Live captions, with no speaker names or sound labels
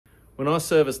When I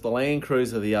serviced the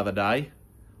Landcruiser the other day,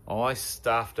 I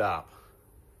stuffed up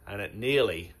and it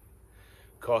nearly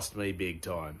cost me big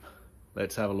time.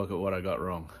 Let's have a look at what I got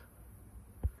wrong.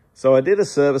 So I did a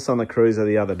service on the Cruiser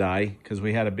the other day because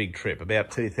we had a big trip,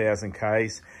 about 2,000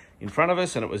 Ks in front of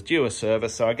us, and it was due a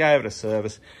service. So I gave it a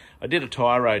service. I did a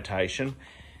tyre rotation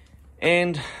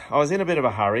and I was in a bit of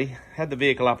a hurry, had the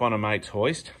vehicle up on a mate's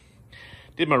hoist,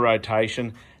 did my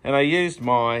rotation, and I used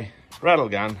my rattle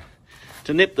gun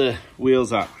to nip the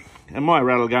wheels up. And my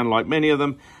rattle gun, like many of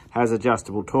them, has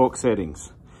adjustable torque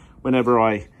settings. Whenever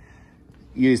I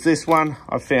use this one,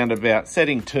 I've found about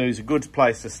setting 2 is a good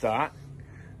place to start.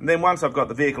 And then once I've got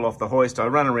the vehicle off the hoist, I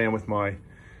run around with my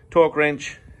torque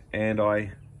wrench and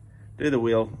I do the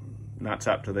wheel nuts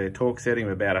up to their torque setting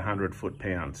of about 100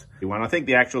 foot-pounds. I think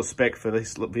the actual spec for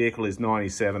this vehicle is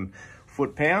 97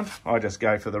 foot-pound. I just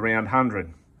go for the round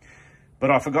 100.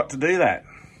 But I forgot to do that.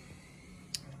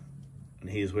 And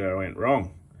here's where I went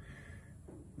wrong.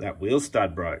 That wheel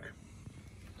stud broke.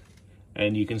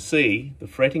 And you can see the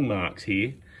fretting marks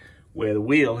here where the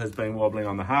wheel has been wobbling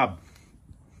on the hub.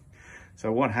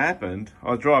 So what happened, I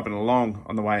was driving along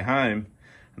on the way home,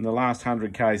 and the last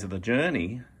 100 Ks of the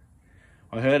journey,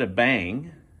 I heard a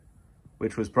bang,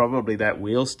 which was probably that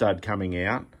wheel stud coming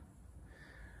out.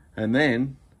 And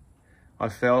then I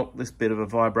felt this bit of a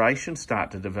vibration start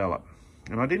to develop.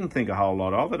 And I didn't think a whole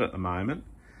lot of it at the moment.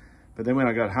 But then when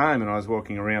I got home and I was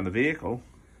walking around the vehicle,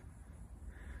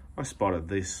 I spotted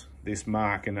this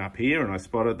marking up here, and I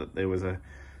spotted that there was a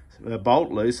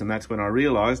bolt loose, and that's when I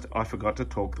realised I forgot to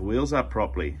torque the wheels up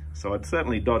properly. So I'd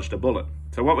certainly dodged a bullet.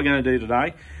 So what we're going to do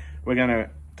today, we're going to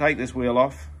take this wheel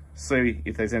off, see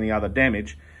if there's any other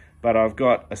damage, but I've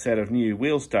got a set of new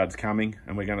wheel studs coming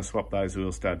and we're going to swap those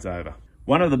wheel studs over.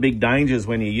 One of the big dangers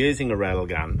when you're using a rattle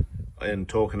gun and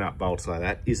torquing up bolts like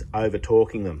that is over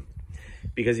torquing them.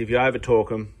 Because if you over torque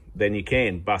them, then you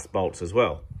can bust bolts as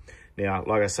well. Now,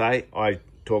 like I say, I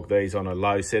torque these on a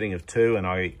low setting of 2, and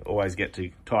I always get to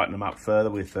tighten them up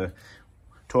further with the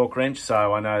torque wrench,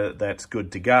 so I know that that's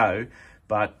good to go.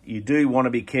 But you do want to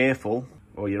be careful,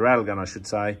 or your rattle gun I should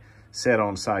say, set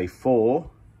on say 4,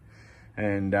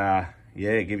 and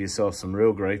yeah, give yourself some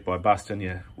real grief by busting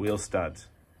your wheel studs.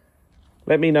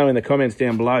 Let me know in the comments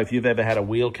down below if you've ever had a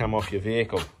wheel come off your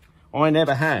vehicle. I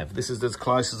never have. This is as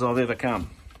close as I've ever come.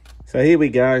 So here we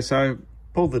go. So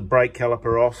pull the brake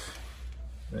caliper off.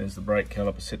 There's the brake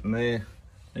caliper sitting there.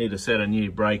 Need a set of new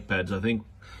brake pads, I think.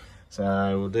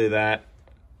 So we'll do that.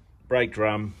 Brake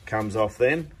drum comes off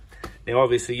then. Now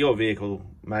obviously your vehicle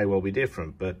may well be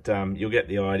different, but you'll get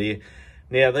the idea.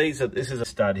 Now this is a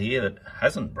stud here that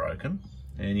hasn't broken,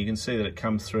 and you can see that it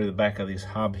comes through the back of this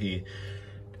hub here.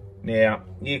 Now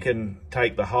you can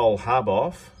take the whole hub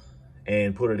off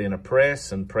and put it in a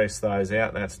press and press those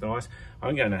out. That's nice.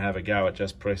 I'm going to have a go at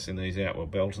just pressing these out or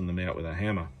belting them out with a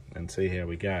hammer and see how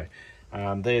we go.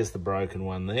 There's the broken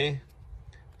one there.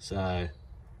 So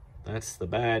that's the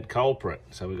bad culprit.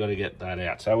 So we've got to get that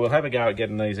out. So we'll have a go at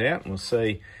getting these out and we'll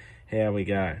see how we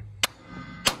go.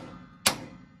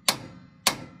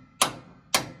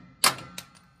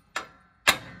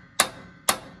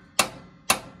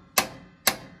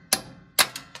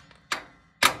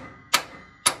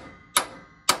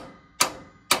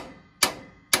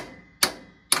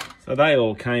 So they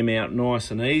all came out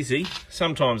nice and easy.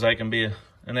 Sometimes they can be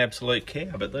an absolute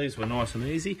cow, but these were nice and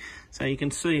easy. So you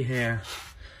can see how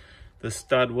the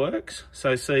stud works.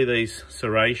 So see these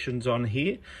serrations on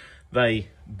here? They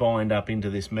bind up into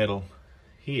this metal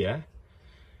here.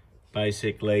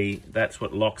 Basically, that's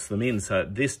what locks them in. So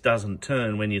this doesn't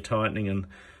turn when you're tightening and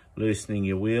loosening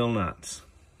your wheel nuts.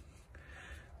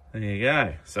 There you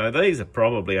go. So these are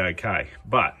probably okay,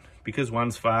 but because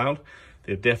one's failed,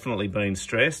 they've definitely been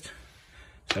stressed.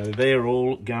 So they're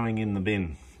all going in the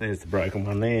bin. There's the broken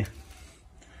one there.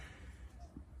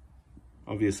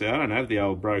 Obviously, I don't have the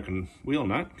old broken wheel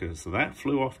nut because that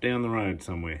flew off down the road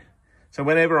somewhere. So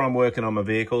whenever I'm working on my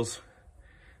vehicles,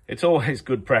 it's always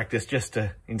good practice just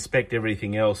to inspect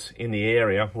everything else in the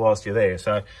area whilst you're there.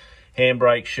 So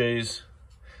handbrake shoes,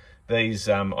 these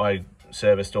I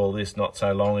serviced all this not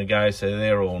so long ago, so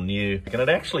they're all new. And it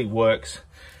actually works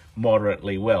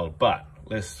moderately well, but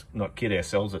let's not kid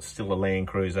ourselves, it's still a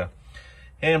Landcruiser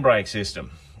handbrake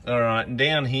system. All right, and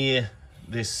down here,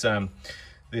 this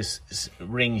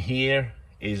ring here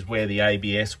is where the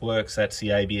ABS works. That's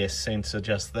the ABS sensor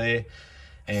just there.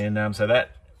 And so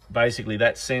that basically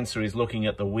that sensor is looking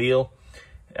at the wheel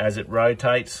as it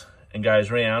rotates and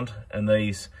goes round, and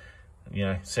these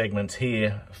segments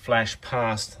here flash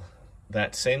past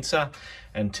that sensor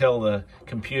and tell the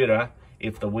computer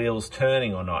if the wheel's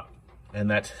turning or not. And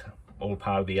that's all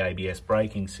part of the ABS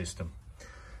braking system.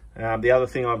 The other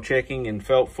thing I'm checking in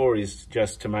felt for is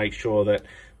just to make sure that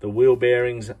the wheel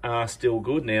bearings are still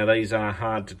good. Now these are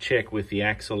hard to check with the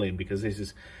axle in because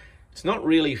it's not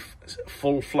really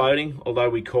full floating, although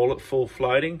we call it full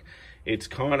floating. It's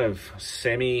kind of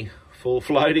semi full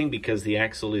floating because the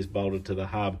axle is bolted to the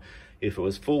hub. If it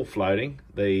was full floating,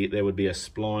 there would be a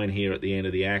spline here at the end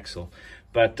of the axle.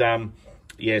 But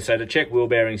yeah, so to check wheel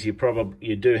bearings, you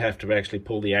do have to actually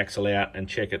pull the axle out and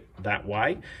check it that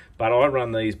way. But I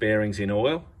run these bearings in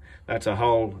oil. That's a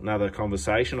whole nother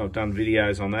conversation. I've done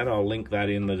videos on that. I'll link that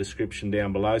in the description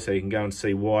down below so you can go and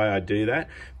see why I do that.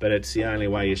 But it's the only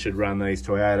way you should run these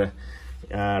Toyota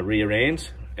rear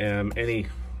ends. Any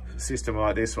system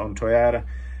like this on Toyota,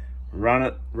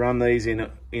 run these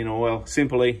in oil.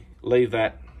 Simply leave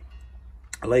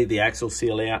the axle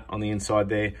seal out on the inside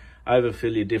there,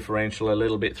 overfill your differential a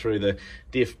little bit through the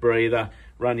diff breather,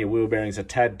 run your wheel bearings a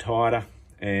tad tighter,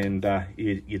 and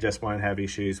you just won't have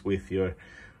issues with your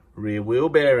rear wheel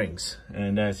bearings.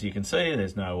 And as you can see,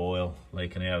 there's no oil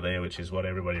leaking out of there, which is what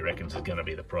everybody reckons is going to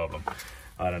be the problem.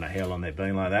 I don't know how long they've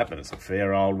been like that, but it's a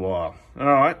fair old while. All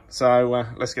right, so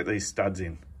let's get these studs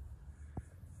in.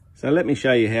 So let me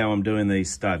show you how I'm doing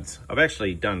these studs. I've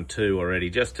actually done 2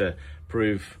 already just to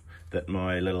prove that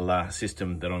my little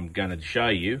system that I'm going to show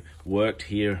you worked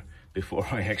here before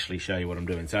I actually show you what I'm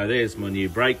doing. So there's my new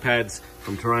brake pads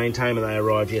from Terrain Tamer. They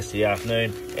arrived yesterday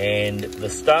afternoon, and the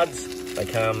studs, they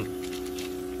come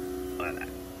like that.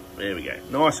 There we go,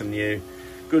 nice and new,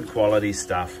 good quality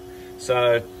stuff.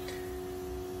 So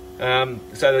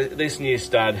this new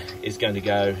stud is going to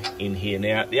go in here.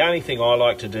 Now the only thing I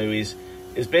like to do is,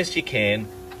 as best you can,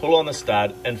 pull on the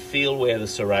stud and feel where the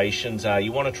serrations are.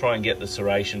 You want to try and get the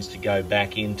serrations to go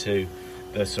back into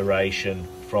the serration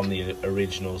from the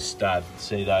original stud.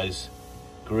 See those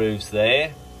grooves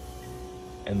there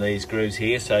and these grooves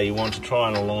here? So you want to try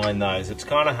and align those. It's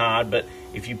kind of hard, but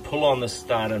if you pull on the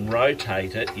stud and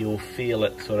rotate it, you'll feel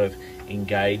it sort of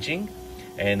engaging.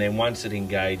 And then once it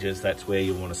engages, that's where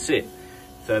you want to sit.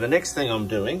 So the next thing I'm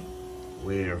doing,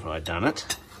 where have I done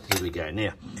it? Here we go.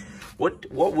 Now,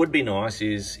 what would be nice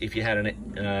is if you had an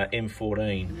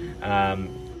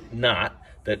M14 nut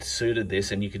that suited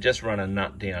this, and you could just run a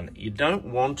nut down. You don't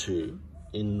want to,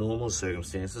 in normal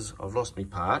circumstances, I've lost my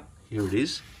part, here it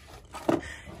is.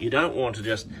 You don't want to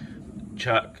just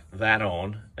chuck that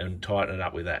on and tighten it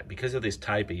up with that. Because of this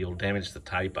taper, you'll damage the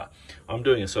taper. I'm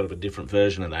doing a sort of a different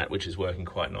version of that, which is working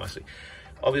quite nicely.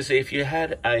 Obviously, if you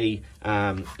had a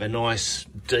nice,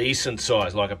 decent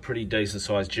size, like a pretty decent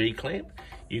size G-clamp,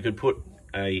 you could put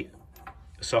a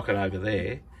socket over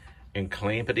there and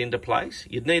clamp it into place.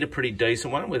 You'd need a pretty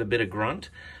decent one with a bit of grunt,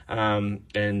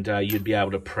 and you'd be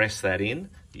able to press that in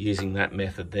using that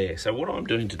method there. So what I'm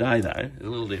doing today, though, is a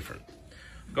little different.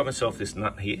 I've got myself this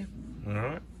nut here, all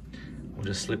right? I'll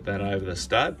just slip that over the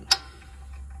stud.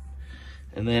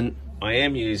 And then I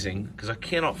am using, because I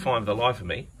cannot find for the life of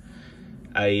me,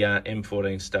 a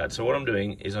M14 stud. So what I'm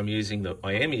doing is I am using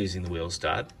the wheel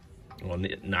stud, or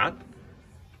nut.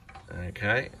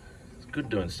 Okay, it's good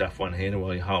doing stuff one-handed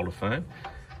while you hold a phone.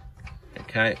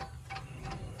 Okay,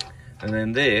 and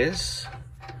then there's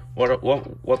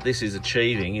what this is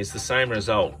achieving is the same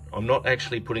result. I'm not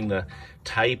actually putting the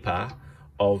taper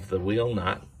of the wheel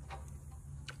nut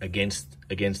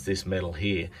against this metal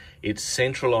here. It's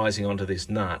centralizing onto this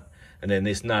nut, and then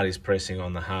this nut is pressing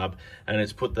on the hub, and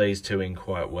it's put these two in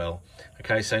quite well.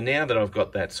 Okay, so now that I've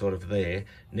got that sort of there,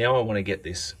 now I want to get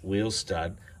this wheel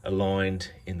stud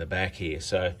aligned in the back here.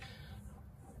 So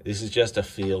this is just a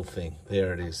feel thing.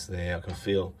 There it is there, I can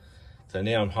feel. So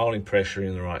now I'm holding pressure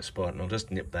in the right spot, and I'll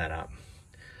just nip that up.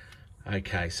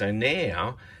 Okay, so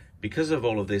now, because of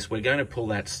all of this, we're going to pull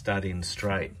that stud in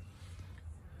straight.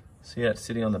 See how it's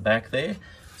sitting on the back there?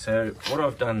 So what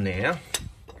I've done now,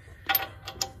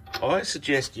 I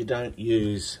suggest you don't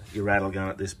use your rattle gun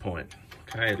at this point.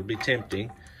 Okay, it'll be tempting.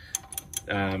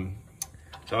 So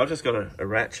I've just got a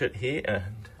ratchet here, and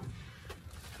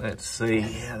let's see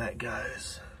how that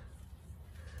goes.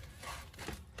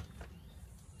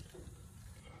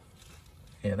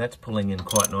 Yeah, that's pulling in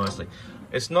quite nicely.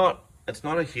 It's not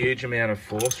a huge amount of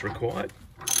force required,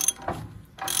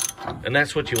 and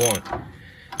that's what you want.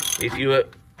 If you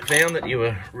found that you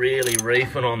were really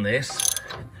reefing on this,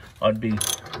 I'd be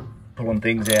pulling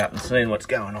things out and seeing what's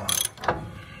going on.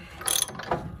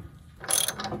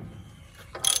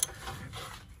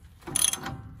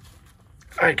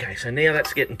 Okay, so now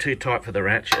that's getting too tight for the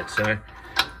ratchet. So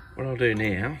what I'll do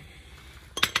now,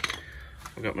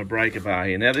 I've got my breaker bar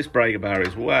here. Now this breaker bar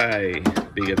is way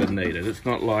bigger than needed. It's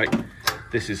not like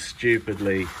this is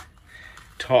stupidly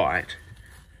tight,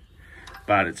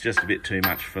 but it's just a bit too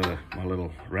much for my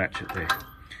little ratchet there.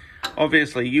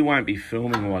 Obviously, you won't be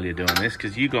filming while you're doing this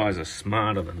because you guys are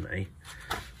smarter than me.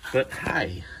 But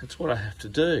hey, it's what I have to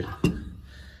do.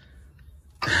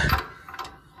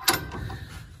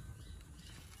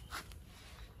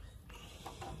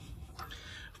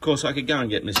 Of course, I could go and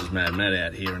get Mrs. MadMatt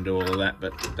out here and do all of that,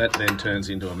 but that then turns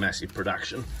into a massive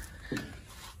production.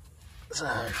 So,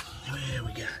 there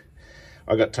we go.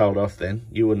 I got told off then.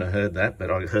 You wouldn't have heard that, but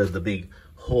I heard the big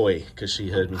hoy because she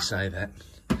heard me say that.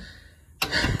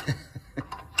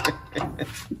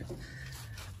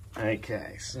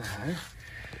 Okay, so...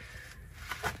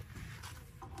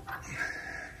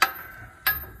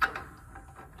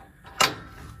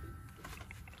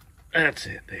 that's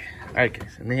it there. Okay,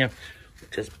 so now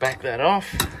just back that off.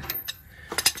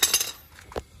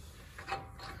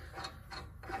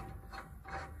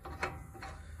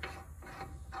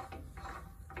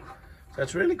 So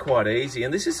it's really quite easy,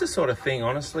 and this is the sort of thing,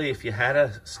 honestly, if you had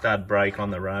a stud break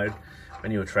on the road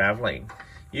when you were traveling,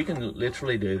 you can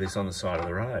literally do this on the side of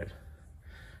the road.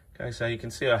 Okay, so you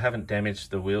can see I haven't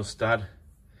damaged the wheel stud,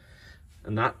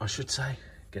 the nut, I should say,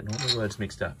 getting all the words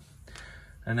mixed up.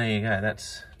 And there you go,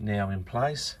 that's now in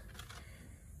place.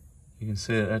 You can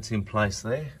see that that's in place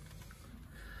there.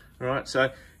 All right, so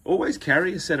always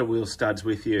carry a set of wheel studs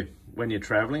with you when you're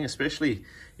traveling, especially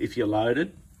if you're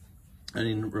loaded and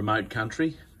in remote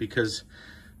country, because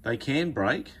they can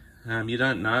break. You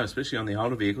don't know, especially on the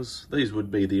older vehicles. These would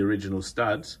be the original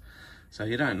studs. So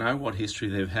you don't know what history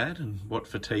they've had and what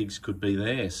fatigues could be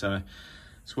there. So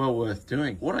it's well worth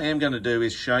doing. What I am going to do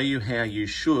is show you how you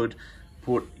should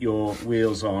put your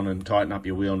wheels on and tighten up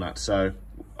your wheel nuts. So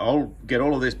I'll get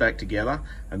all of this back together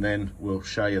and then we'll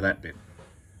show you that bit.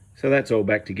 So that's all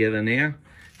back together now.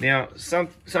 Now,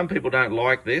 some people don't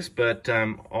like this, but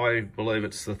I believe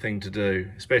it's the thing to do,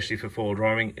 especially for four-wheel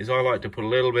driving, is I like to put a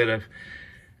little bit of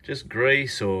just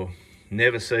grease, or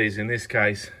never sees in this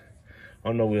case,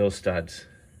 on the wheel studs.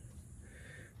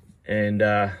 And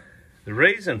the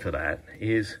reason for that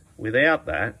is, without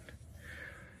that,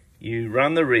 you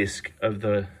run the risk of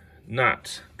the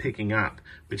nuts picking up,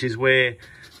 which is where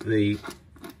the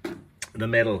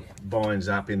metal binds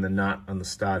up in the nut and the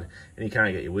stud, and you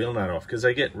can't get your wheel nut off because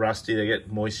they get rusty, they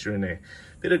get moisture in there.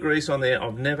 Bit of grease on there.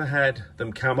 I've never had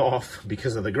them come off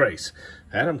because of the grease.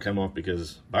 I had them come off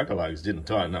because bucket lugs didn't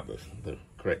tighten up the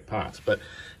correct parts. But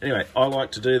anyway, I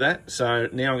like to do that. So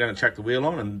now I'm going to chuck the wheel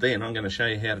on, and then I'm going to show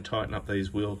you how to tighten up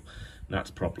these wheel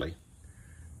nuts properly.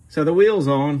 So the wheel's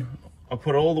on. I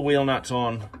put all the wheel nuts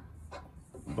on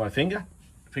by finger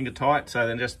tight, so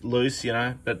they're just loose, you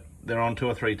know, but they're on 2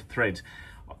 or 3 threads.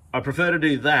 I prefer to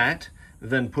do that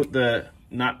than put the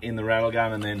nut in the rattle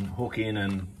gun and then hook in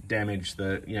and damage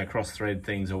the, you know, cross thread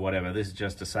things or whatever. This is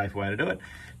just a safe way to do it.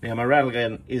 Now my rattle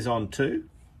gun is on 2,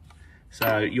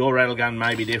 so your rattle gun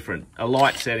may be different. A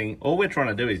light setting, all we're trying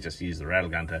to do is just use the rattle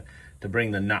gun to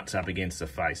bring the nuts up against the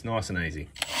face, nice and easy.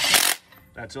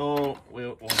 That's all we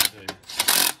want to do.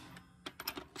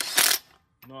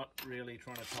 Not really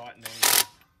trying to tighten anything.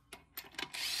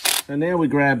 So now we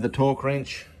grab the torque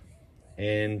wrench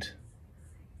and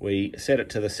we set it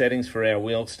to the settings for our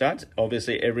wheel studs.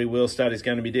 Obviously every wheel stud is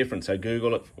going to be different, so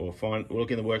Google it or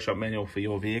look in the workshop manual for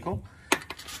your vehicle.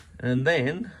 And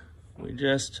then we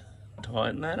just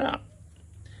tighten that up.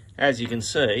 As you can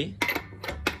see,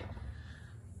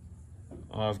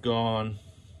 I've gone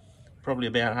probably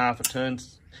about half a turn.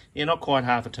 Yeah, not quite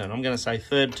half a turn. I'm going to say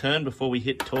 3rd turn before we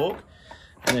hit torque.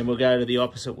 And then we'll go to the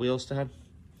opposite wheel stud.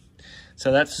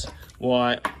 So that's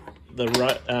why the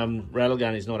rattle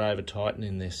gun is not over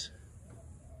tightening this.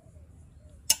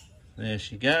 There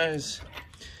she goes.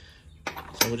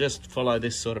 So we'll just follow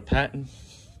this sort of pattern.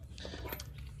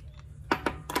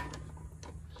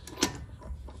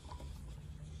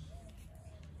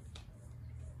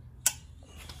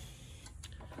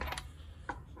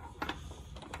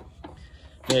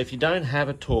 Now if you don't have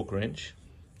a torque wrench,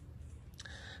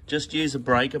 just use a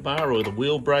breaker bar or the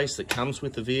wheel brace that comes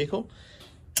with the vehicle,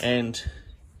 and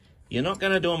you're not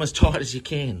going to do them as tight as you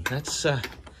can. That's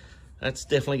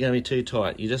definitely going to be too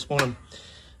tight. You just want them,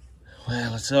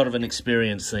 well, it's sort of an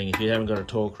experience thing if you haven't got a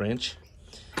torque wrench.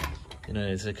 You know,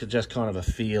 it's just kind of a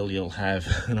feel you'll have,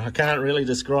 and I can't really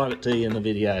describe it to you in the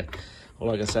video.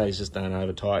 All I can say is just don't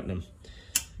over tighten them.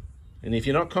 And if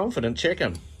you're not confident, check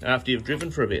them after you've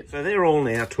driven for a bit. So they're all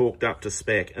now torqued up to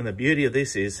spec. And the beauty of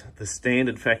this is the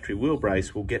standard factory wheel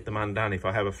brace will get them undone if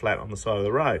I have a flat on the side of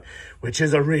the road, which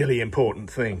is a really important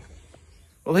thing.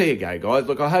 Well, there you go, guys.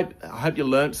 Look, I hope you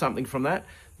learned something from that.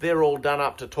 They're all done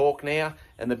up to torque now.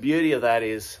 And the beauty of that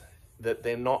is that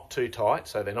they're not too tight,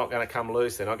 so they're not going to come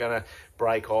loose. They're not going to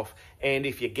break off. And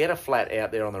if you get a flat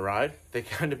out there on the road, they're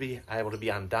going to be able to be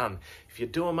undone. If you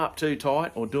do them up too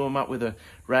tight or do them up with a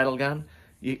rattle gun,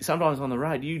 sometimes on the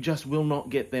road, you just will not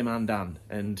get them undone.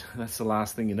 And that's the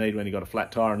last thing you need when you've got a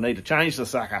flat tyre and need to change the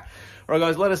sucker. All right,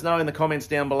 guys, let us know in the comments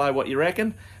down below what you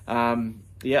reckon.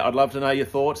 Yeah, I'd love to know your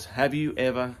thoughts. Have you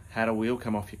ever had a wheel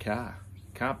come off your car?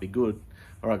 Can't be good.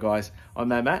 All right, guys, I'm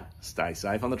MadMatt. Stay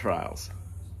safe on the trails.